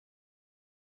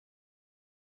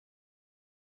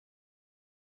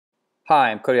Hi,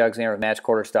 I'm Cody Alexander with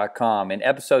MatchQuarters.com. In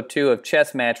episode 2 of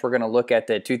Chess Match, we're going to look at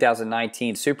the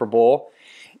 2019 Super Bowl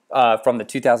from the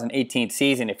 2018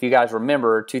 season. If you guys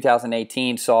remember,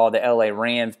 2018 saw the LA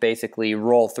Rams basically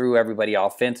roll through everybody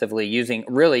offensively using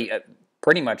really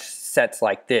pretty much sets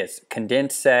like this.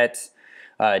 Condensed sets,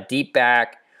 deep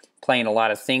back, playing a lot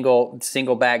of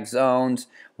single back zones,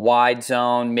 wide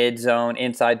zone, mid zone,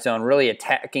 inside zone, really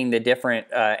attacking the different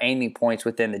aiming points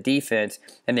within the defense,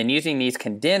 and then using these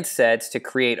condensed sets to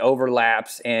create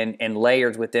overlaps and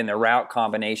layers within the route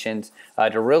combinations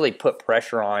to really put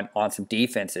pressure on some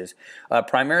defenses.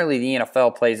 Primarily the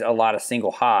NFL plays a lot of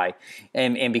single high,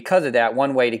 and because of that,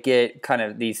 one way to get kind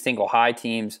of these single high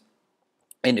teams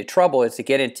into trouble is to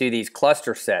get into these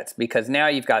cluster sets, because now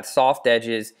you've got soft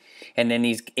edges and then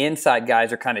these inside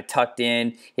guys are kind of tucked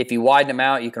in. If you widen them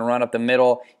out, you can run up the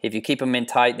middle. If you keep them in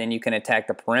tight, then you can attack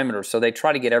the perimeter. So they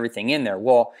try to get everything in there.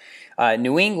 Well,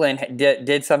 New England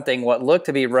did something what looked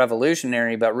to be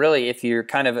revolutionary, but really if you're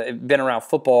kind of been around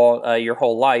football your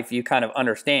whole life, you kind of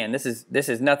understand this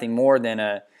is nothing more than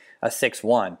a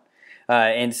 6-1.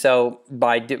 And so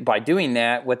by doing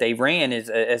that, what they ran is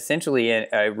essentially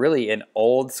really an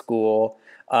old school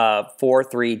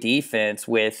 4-3 defense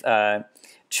with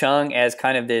Chung as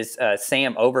kind of this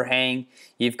Sam overhang.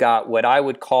 You've got what I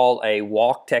would call a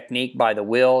walk technique by the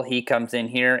will. He comes in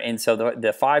here, and so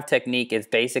the 5 technique is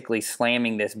basically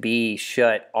slamming this B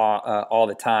shut all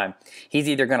the time. He's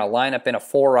either going to line up in a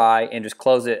 4-eye and just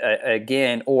close it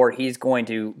again, or he's going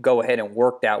to go ahead and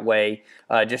work that way,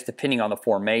 just depending on the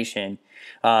formation.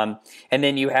 And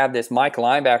then you have this Mike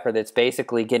linebacker that's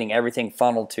basically getting everything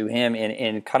funneled to him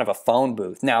in kind of a phone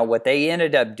booth. Now, what they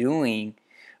ended up doing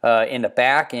in the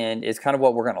back end is kind of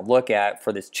what we're going to look at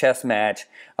for this chess match.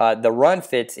 The run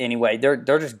fits anyway, they're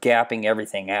just gapping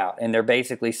everything out, and they're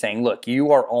basically saying, look,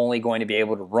 you are only going to be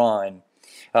able to run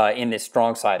in this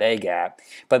strong side A gap,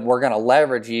 but we're going to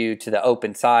leverage you to the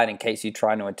open side in case you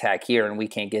try to attack here and we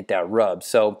can't get that rub.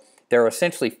 So they're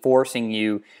essentially forcing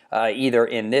you either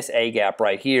in this A gap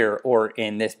right here or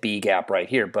in this B gap right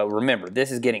here. But remember,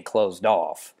 this is getting closed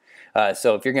off.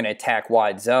 So if you're going to attack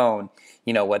wide zone,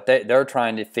 you know what they're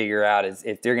trying to figure out is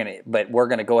if they're going to, but we're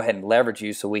going to go ahead and leverage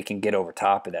you so we can get over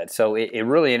top of that. So it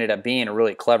really ended up being a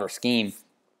really clever scheme,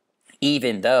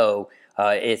 even though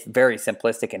it's very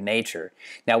simplistic in nature.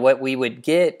 Now, what we would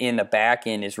get in the back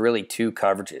end is really 2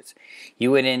 coverages. You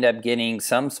would end up getting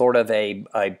some sort of a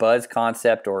buzz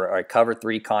concept or a cover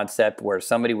 3 concept where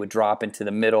somebody would drop into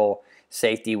the middle,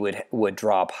 safety would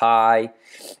drop high,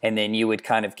 and then you would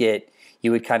kind of get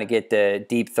the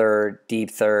deep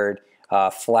third,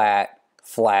 flat,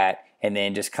 and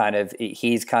then just kind of,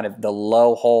 he's kind of the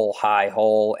low hole, high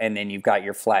hole, and then you've got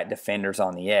your flat defenders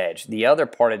on the edge. The other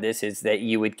part of this is that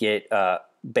you would get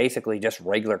basically just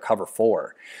regular cover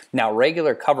 4. Now,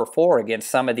 regular cover 4 against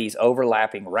some of these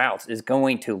overlapping routes is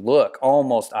going to look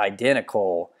almost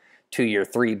identical to your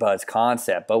 3 buzz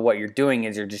concept, but what you're doing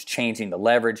is you're just changing the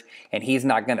leverage, and he's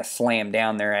not going to slam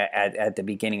down there at the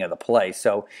beginning of the play.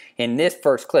 So in this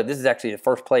first clip, this is actually the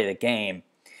first play of the game.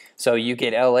 So you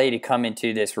get LA to come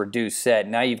into this reduced set.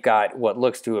 Now you've got what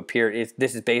looks to appear,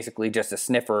 this is basically just a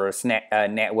sniffer or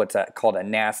what's called a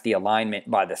nasty alignment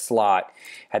by the slot.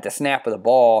 At the snap of the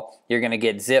ball, you're going to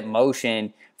get zip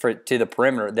motion to the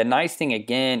perimeter. The nice thing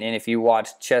again, and if you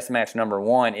watch chess match number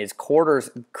 1, is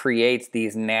Quarters creates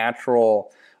these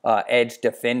natural edge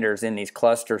defenders in these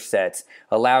cluster sets,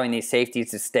 allowing these safeties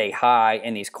to stay high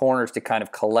and these corners to kind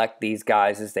of collect these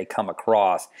guys as they come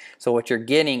across. So what you're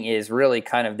getting is really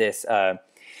kind of this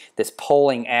this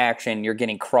pulling action. You're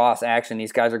getting cross action.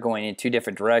 These guys are going in 2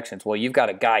 different directions. Well, you've got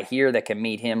a guy here that can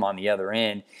meet him on the other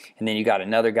end, and then you got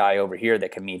another guy over here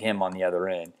that can meet him on the other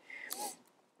end.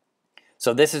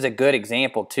 So this is a good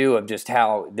example, too, of just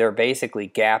how they're basically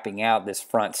gapping out this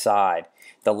front side.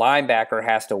 The linebacker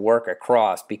has to work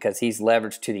across because he's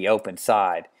leveraged to the open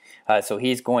side. So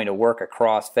he's going to work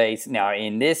across face. Now,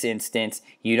 in this instance,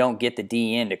 you don't get the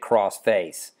DN to cross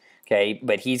face, okay?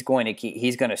 But he's going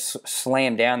to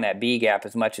slam down that B gap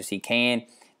as much as he can.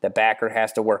 The backer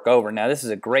has to work over. Now, this is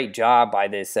a great job by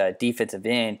this defensive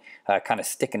end, kind of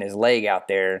sticking his leg out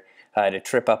there to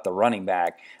trip up the running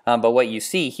back. But what you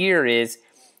see here is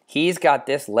he's got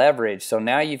this leverage. So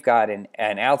now you've got an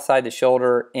outside the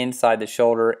shoulder, inside the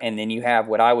shoulder, and then you have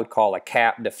what I would call a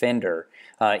cap defender.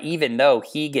 Even though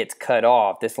he gets cut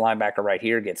off, this linebacker right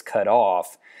here gets cut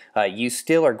off, you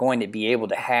still are going to be able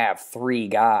to have 3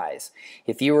 guys.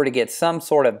 If you were to get some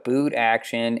sort of boot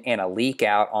action and a leak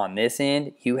out on this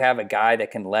end, you have a guy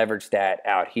that can leverage that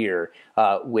out here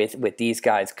with these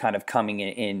guys kind of coming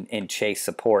in chase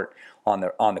support on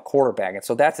the quarterback. And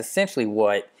so that's essentially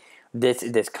what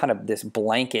this kind of this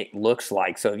blanket looks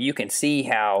like. So you can see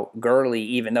how Gurley,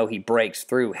 even though he breaks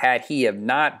through, had he have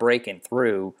not breaking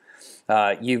through,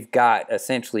 you've got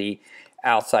essentially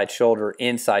outside shoulder,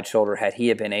 inside shoulder, had he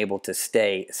have been able to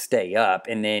stay up.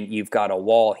 And then you've got a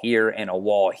wall here and a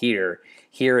wall here.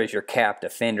 Here is your cap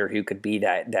defender who could be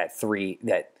that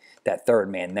third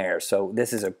man there. So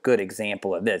this is a good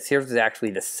example of this. Here's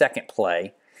actually the second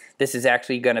play. This is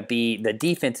actually going to be, the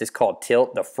defense is called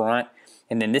tilt, the front.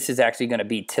 And then this is actually going to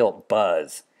be tilt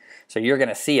buzz. So you're going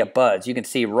to see a buzz. You can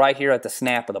see right here at the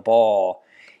snap of the ball,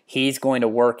 he's going to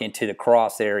work into the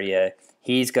cross area.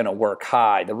 He's going to work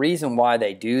high. The reason why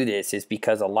they do this is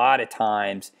because a lot of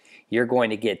times you're going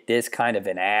to get this kind of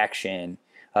an action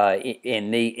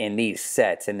in these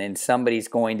sets. And then somebody's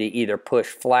going to either push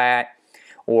flat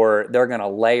or they're going to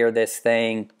layer this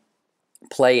thing.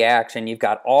 Play action, you've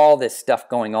got all this stuff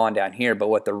going on down here, but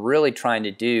what they're really trying to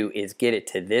do is get it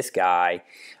to this guy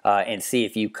and see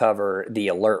if you cover the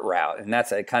alert route. And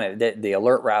that's a kind of, the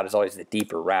alert route is always the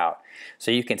deeper route. So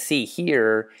you can see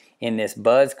here in this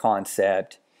buzz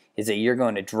concept is that you're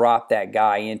going to drop that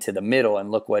guy into the middle, and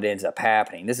look what ends up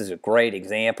happening. This is a great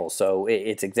example. So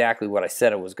it's exactly what I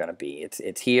said it was going to be.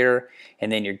 It's here, and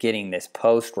then you're getting this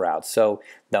post route. So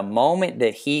the moment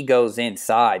that he goes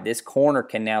inside, this corner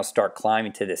can now start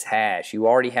climbing to this hash. You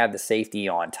already have the safety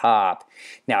on top.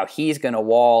 Now he's going to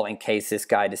wall in case this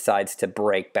guy decides to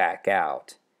break back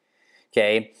out.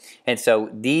 Okay, and so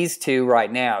these two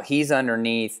right now, he's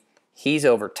underneath, he's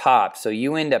over top. So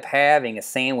you end up having a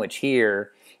sandwich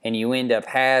here, and you end up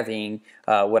having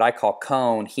what I call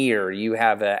cone here. You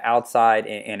have an outside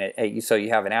so you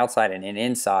have an outside and an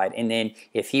inside. And then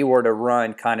if he were to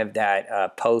run kind of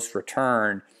that post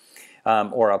return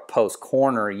or a post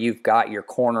corner, you've got your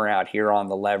corner out here on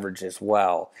the leverage as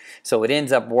well. So it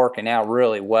ends up working out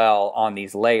really well on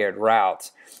these layered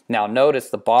routes. Now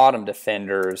notice the bottom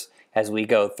defenders as we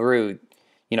go through.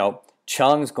 You know,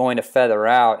 Chung's going to feather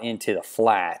out into the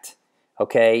flat.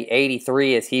 Okay,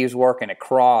 83 as he was working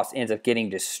across ends up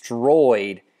getting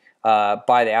destroyed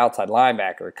by the outside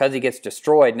linebacker. Because he gets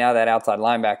destroyed, now that outside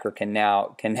linebacker can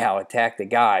now attack the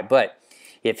guy. But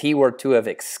if he were to have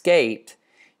escaped,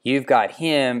 you've got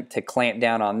him to clamp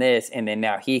down on this, and then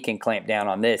now he can clamp down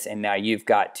on this, and now you've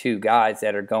got two guys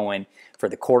that are going for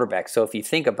the quarterback. So if you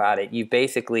think about it, you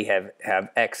basically have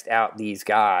X'd out these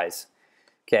guys.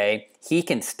 Okay, he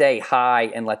can stay high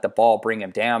and let the ball bring him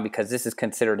down because this is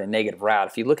considered a negative route.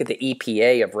 If you look at the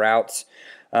EPA of routes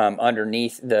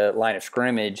underneath the line of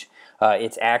scrimmage,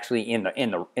 it's actually in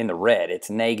the red. It's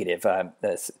negative.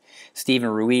 Stephen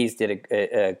Ruiz did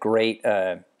a great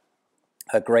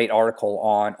article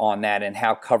on that and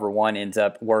how cover one ends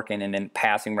up working and then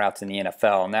passing routes in the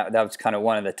NFL. And that was kind of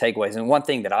one of the takeaways. And one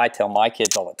thing that I tell my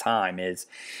kids all the time is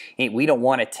we don't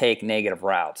want to take negative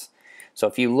routes. So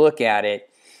if you look at it,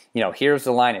 you know, here's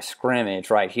the line of scrimmage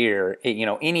right here. You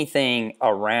know, anything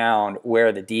around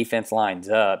where the defense lines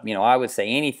up, you know, I would say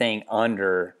anything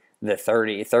under the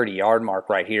 30-yard mark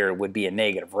right here would be a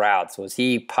negative route. So as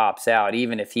he pops out,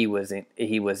 even if he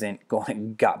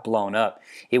got blown up,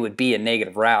 it would be a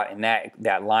negative route, and that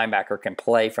linebacker can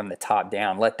play from the top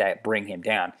down, let that bring him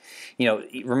down. You know,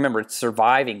 remember, it's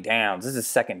surviving downs. This is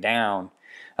second down.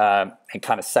 And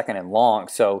kind of second and long,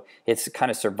 so it's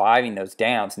kind of surviving those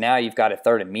downs. Now you've got a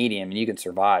third and medium, and you can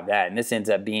survive that. And this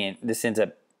ends up being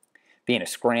a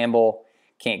scramble,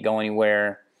 can't go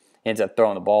anywhere, ends up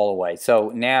throwing the ball away.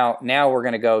 So now we're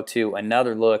going to go to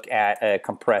another look at a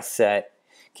compressed set.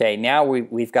 Okay, now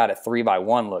we've got a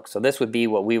 3-by-1 look. So this would be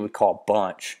what we would call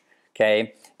bunch.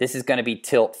 Okay, this is going to be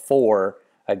tilt 4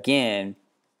 again.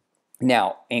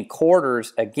 Now, in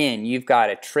quarters, again, you've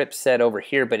got a trip set over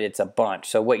here, but it's a bunch.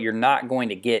 So what you're not going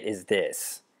to get is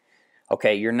this.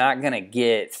 Okay, you're not going to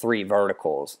get 3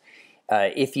 verticals.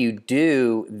 If you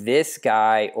do, this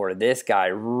guy or this guy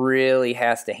really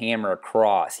has to hammer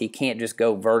across. He can't just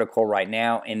go vertical right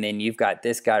now, and then you've got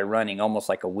this guy running almost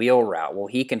like a wheel route. Well,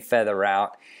 he can feather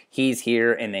out. He's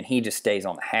here, and then he just stays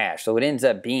on the hash. So it ends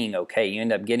up being okay. You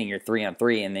end up getting your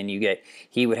 3-on-3, and then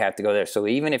he would have to go there. So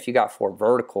even if you got 4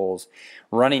 verticals,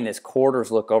 running this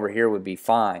quarters look over here would be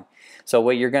fine. So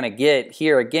what you're going to get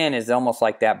here again is almost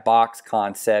like that box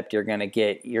concept. You're going to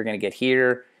get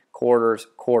here, quarters.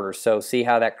 So see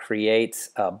how that creates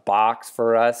a box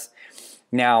for us.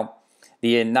 Now,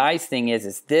 the nice thing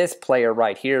is this player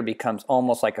right here becomes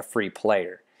almost like a free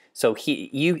player. So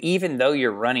even though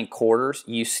you're running quarters,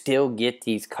 you still get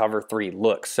these cover 3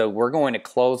 looks. So we're going to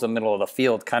close the middle of the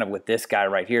field kind of with this guy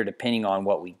right here, depending on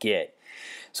what we get.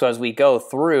 So as we go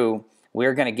through,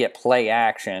 we're going to get play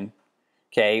action.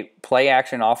 Okay, play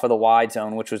action off of the wide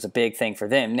zone, which was a big thing for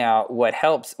them. Now, what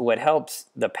helps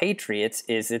the Patriots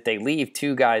is that they leave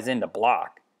two guys in to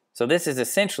block. So this is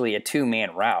essentially a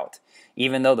two-man route,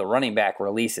 even though the running back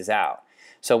releases out.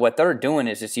 So what they're doing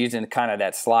is just using kind of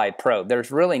that slide pro.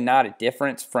 There's really not a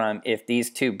difference from if these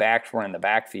two backs were in the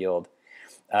backfield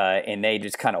and they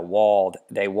just kind of walled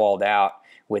out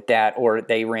with that, or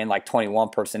they ran like 21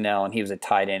 personnel and he was a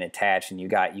tight end attached, and you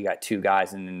got two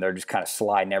guys, and then they're just kind of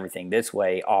sliding everything this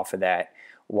way off of that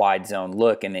wide zone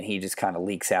look, and then he just kind of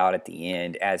leaks out at the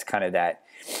end as kind of that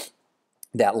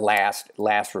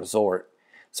last resort.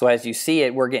 So as you see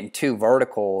it, we're getting two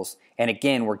verticals, and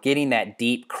again, we're getting that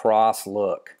deep cross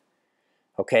look.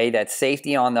 Okay, that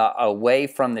safety on the away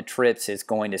from the trips is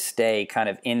going to stay kind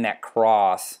of in that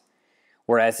cross,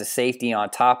 whereas the safety on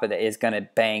top of it is going to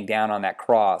bang down on that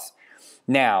cross.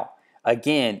 Now,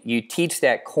 again, you teach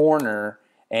that corner,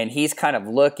 and he's kind of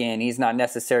looking. He's not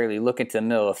necessarily looking to the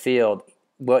middle of the field.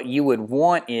 What you would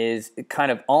want is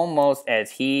kind of almost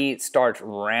as he starts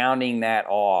rounding that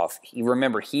off,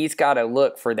 remember, he's got to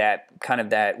look for that kind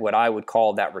of that what I would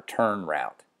call that return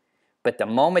route. But the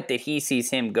moment that he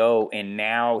sees him go, and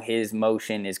now his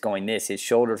motion is going this, his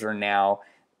shoulders are now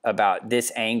about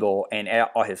this angle, and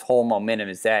his whole momentum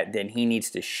is that, then he needs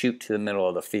to shoot to the middle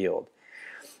of the field.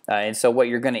 And so what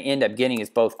you're going to end up getting is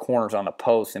both corners on the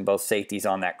post and both safeties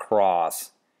on that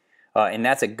cross. And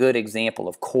that's a good example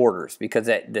of quarters, because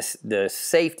the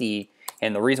safety,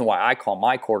 and the reason why I call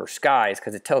my quarter sky is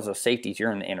because it tells those safeties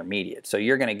you're in the intermediate. So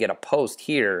you're going to get a post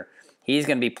here. He's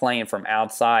going to be playing from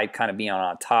outside, kind of being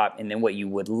on top, and then what you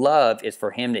would love is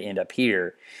for him to end up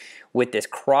here. With this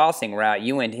crossing route,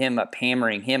 you end up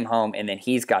hammering him home, and then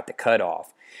he's got the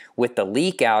cutoff. With the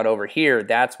leak out over here,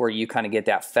 that's where you kind of get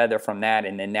that feather from that,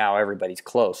 and then now everybody's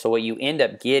close. So what you end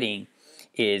up getting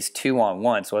is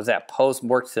 2-on-1. So as that post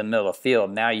works to the middle of the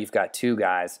field, now you've got two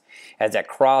guys. As that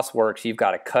cross works, you've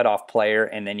got a cutoff player,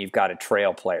 and then you've got a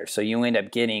trail player. So you end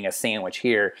up getting a sandwich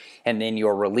here, and then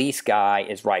your release guy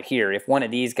is right here. If one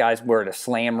of these guys were to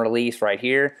slam release right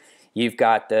here, you've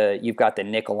got the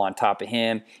nickel on top of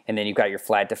him, and then you've got your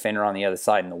flat defender on the other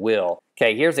side in the wheel.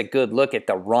 Okay, here's a good look at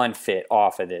the run fit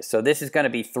off of this. So this is going to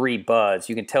be 3 buzz.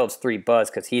 You can tell it's 3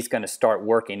 buzz because he's going to start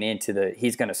working into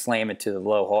he's going to slam into the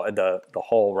low hole, the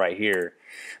hole right here.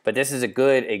 But this is a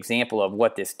good example of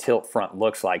what this tilt front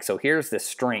looks like. So here's the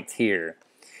strength here.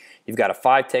 You've got a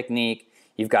 5 technique.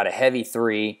 You've got a heavy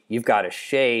 3. You've got a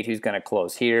shade who's going to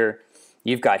close here.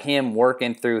 You've got him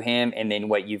working through him, and then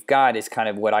what you've got is kind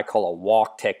of what I call a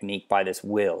walk technique by this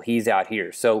Will. He's out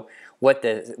here. So what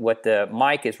the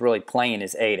Mike is really playing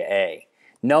is A to A,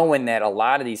 knowing that a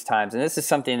lot of these times, and this is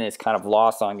something that's kind of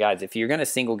lost on guys, if you're going to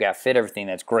single gap fit everything,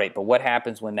 that's great, but what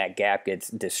happens when that gap gets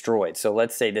destroyed? So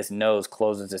let's say this nose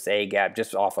closes this A gap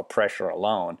just off of pressure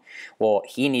alone. Well,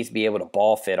 he needs to be able to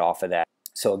ball fit off of that.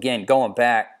 So again, going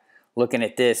back, looking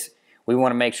at this, we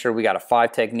want to make sure we got a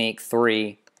 5 technique,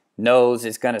 3, nose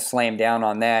is going to slam down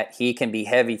on that. He can be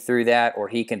heavy through that, or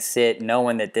he can sit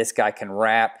knowing that this guy can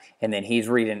wrap, and then he's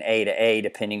reading A to A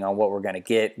depending on what we're going to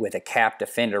get with a cap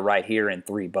defender right here in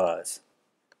 3 buzz.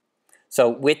 So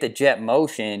with the jet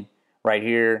motion right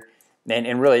here,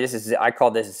 and really this is, I call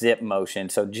this zip motion.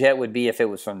 So jet would be if it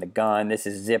was from the gun. This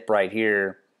is zip right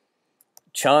here.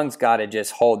 Chung's got to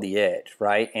just hold the edge,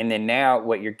 right? And then now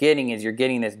what you're getting is you're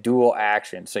getting this dual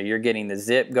action. So you're getting the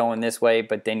zip going this way,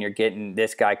 but then you're getting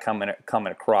this guy coming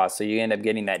across. So you end up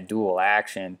getting that dual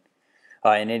action,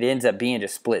 and it ends up being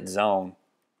just split zone.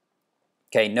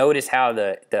 Okay, notice how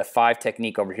the 5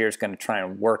 technique over here is going to try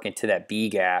and work into that B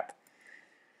gap.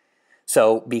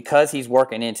 So because he's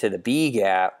working into the B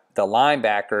gap, the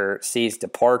linebacker sees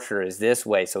departure is this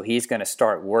way, so he's going to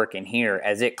start working here.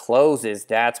 As it closes,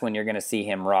 that's when you're going to see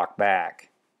him rock back.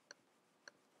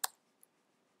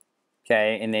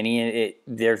 Okay, and then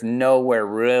there's nowhere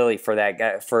really for that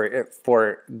guy,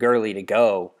 for Gurley to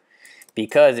go,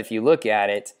 because if you look at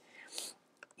it,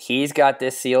 he's got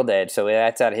this sealed edge, so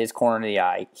that's out of his corner of the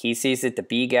eye. He sees that the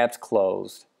B gap's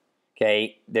closed.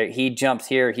 Okay, he jumps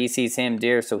here, he sees him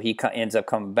there, so he ends up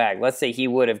coming back. Let's say he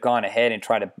would have gone ahead and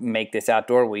tried to make this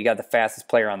outdoor. Well, you got the fastest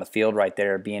player on the field right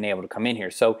there being able to come in here.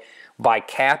 So by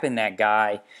capping that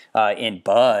guy in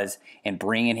buzz and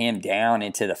bringing him down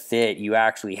into the fit, you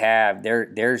actually have,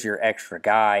 there's your extra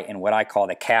guy and what I call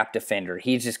the cap defender.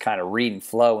 He's just kind of reading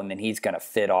flow, and then he's going to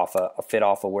fit off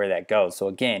of where that goes. So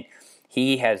again,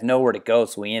 he has nowhere to go,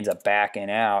 so he ends up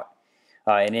backing out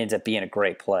and ends up being a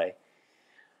great play.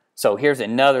 So here's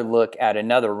another look at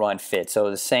another run fit. So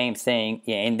the same thing,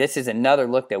 and this is another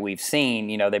look that we've seen.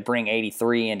 You know, they bring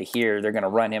 83 into here. They're going to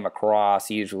run him across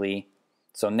usually.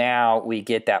 So now we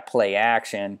get that play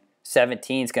action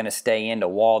 17 is going to stay in to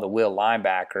wall the will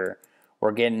linebacker.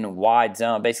 We're getting wide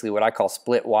zone, basically what I call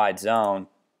split wide zone.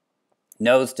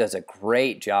 Nose does a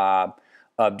great job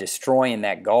of destroying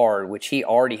that guard, which he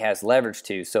already has leverage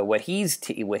to. So what he's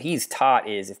taught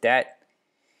is if that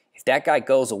guy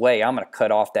goes away, I'm going to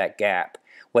cut off that gap.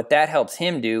 What that helps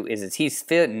him do is he's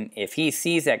fitting, if he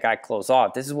sees that guy close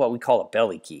off, this is what we call a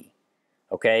belly key.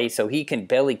 Okay, so he can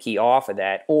belly key off of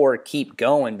that or keep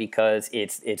going because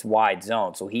it's wide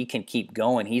zone. So he can keep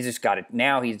going. He's just got it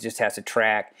now. He just has to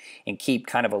track and keep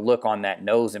kind of a look on that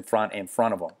nose in front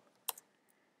of him.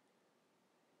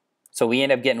 So we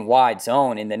end up getting wide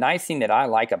zone. And the nice thing that I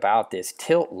like about this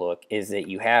tilt look is that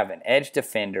you have an edge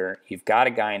defender, you've got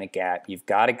a guy in the gap, you've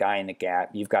got a guy in the gap,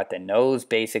 you've got the nose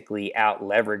basically out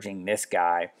leveraging this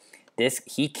guy.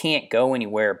 He can't go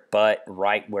anywhere but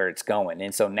right where it's going.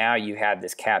 And so now you have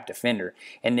this cap defender.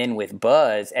 And then with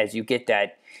Buzz, as you get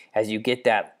that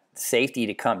safety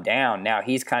to come down, now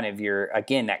he's kind of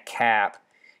that cap,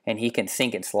 and he can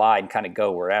sink and slide and kind of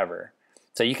go wherever.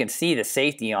 So you can see the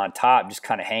safety on top just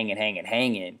kind of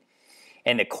hanging.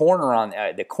 And the corner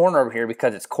over here,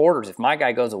 because it's quarters, if my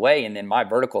guy goes away and then my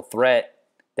vertical threat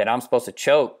that I'm supposed to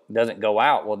choke doesn't go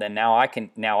out, well then now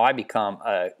I become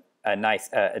a nice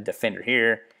defender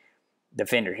here,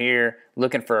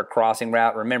 looking for a crossing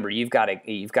route. Remember, you've got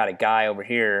a guy over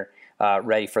here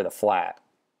ready for the flat.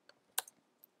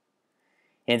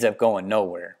 Ends up going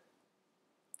nowhere.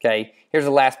 Okay, here's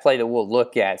the last play that we'll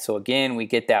look at. So again, we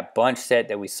get that bunch set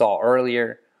that we saw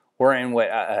earlier. We're in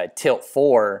what tilt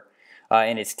 4,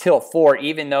 and it's tilt 4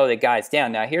 even though the guy's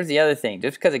down. Now here's the other thing.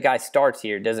 Just because a guy starts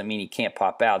here doesn't mean he can't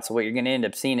pop out. So what you're going to end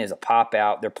up seeing is a pop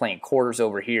out. They're playing quarters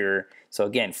over here. So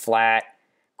again, flat,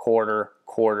 quarter,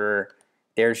 quarter.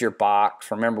 There's your box.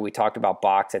 Remember, we talked about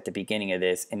box at the beginning of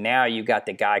this. And now you got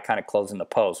the guy kind of closing the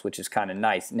post, which is kind of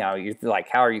nice. Now you're like,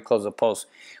 how are you closing the post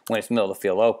when it's middle of the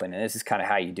field open? And this is kind of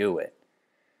how you do it.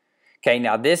 Okay,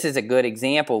 now this is a good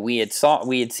example. We had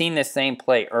seen this same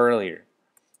play earlier.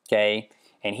 Okay,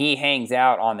 and he hangs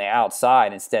out on the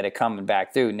outside instead of coming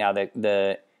back through. Now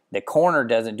the corner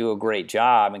doesn't do a great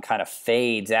job and kind of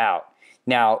fades out.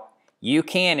 Now you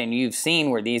can, and you've seen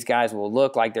where these guys will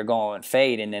look like they're going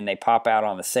fade and then they pop out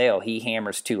on the sail. He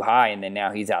hammers too high and then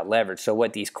now he's out leveraged. So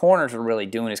what these corners are really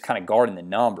doing is kind of guarding the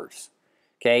numbers.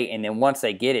 Okay, and then once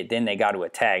they get it, then they got to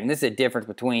attack. And this is a difference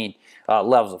between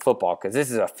levels of football, because this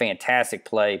is a fantastic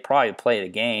play, probably the play of the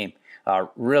game,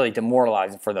 really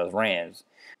demoralizing for those Rams.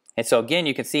 And so again,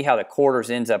 you can see how the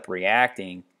quarters ends up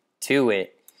reacting to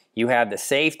it. You have the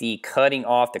safety cutting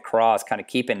off the cross, kind of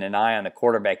keeping an eye on the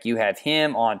quarterback. You have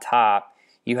him on top.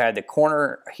 You have the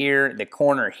corner here, the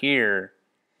corner here.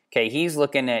 Okay,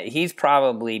 he's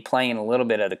probably playing a little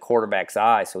bit of the quarterback's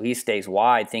eye, so he stays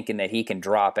wide thinking that he can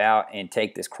drop out and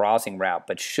take this crossing route,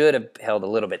 but should have held a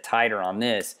little bit tighter on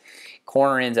this.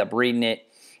 Corner ends up reading it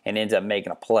and ends up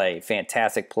making a play.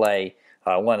 Fantastic play.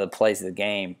 One of the plays of the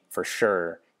game for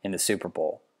sure in the Super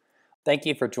Bowl. Thank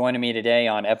you for joining me today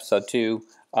on episode 2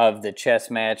 of the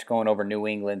chess match, going over New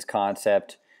England's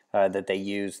concept that they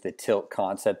use, the tilt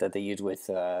concept that they use with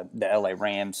the LA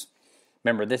Rams.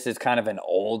 Remember, this is kind of an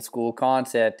old school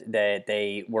concept that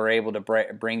they were able to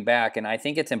bring back, and I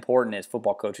think it's important as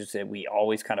football coaches that we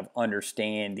always kind of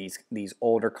understand these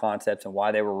older concepts and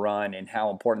why they were run and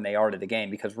how important they are to the game,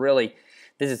 because really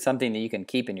this is something that you can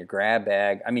keep in your grab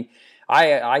bag. I mean,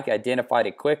 I identified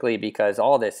it quickly because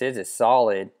all this is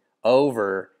solid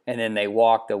over, and then they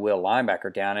walk the will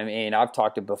linebacker down. I mean, I've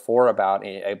talked before about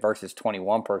a versus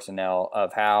 21 personnel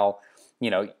of how,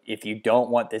 if you don't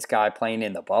want this guy playing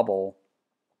in the bubble,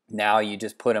 now you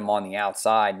just put him on the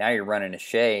outside. Now you're running a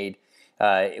shade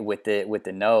with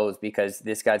the nose, because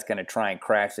this guy's going to try and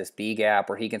crash this B gap,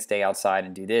 or he can stay outside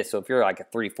and do this. So if you're like a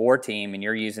 3-4 team and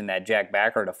you're using that jack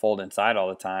backer to fold inside all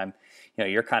the time,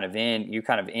 you're kind of in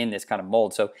this kind of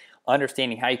mold. So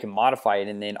understanding how you can modify it,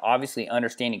 and then obviously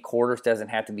understanding quarters doesn't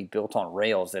have to be built on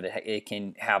rails, that it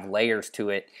can have layers to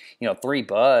it. 3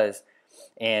 buzz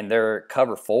and their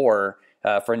cover 4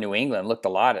 for New England looked a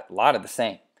lot of the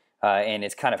same. And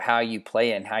it's kind of how you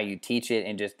play it and how you teach it,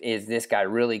 and just, is this guy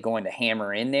really going to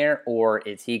hammer in there, or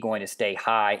is he going to stay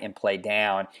high and play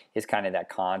down, is kind of that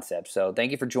concept. So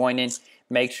thank you for joining.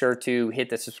 Make sure to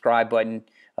hit the subscribe button,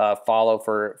 follow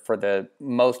for the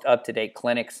most up-to-date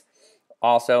clinics.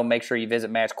 Also, make sure you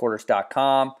visit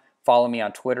matchquarters.com. Follow me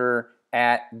on Twitter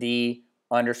at @the_coach_A.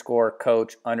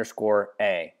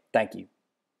 Thank you.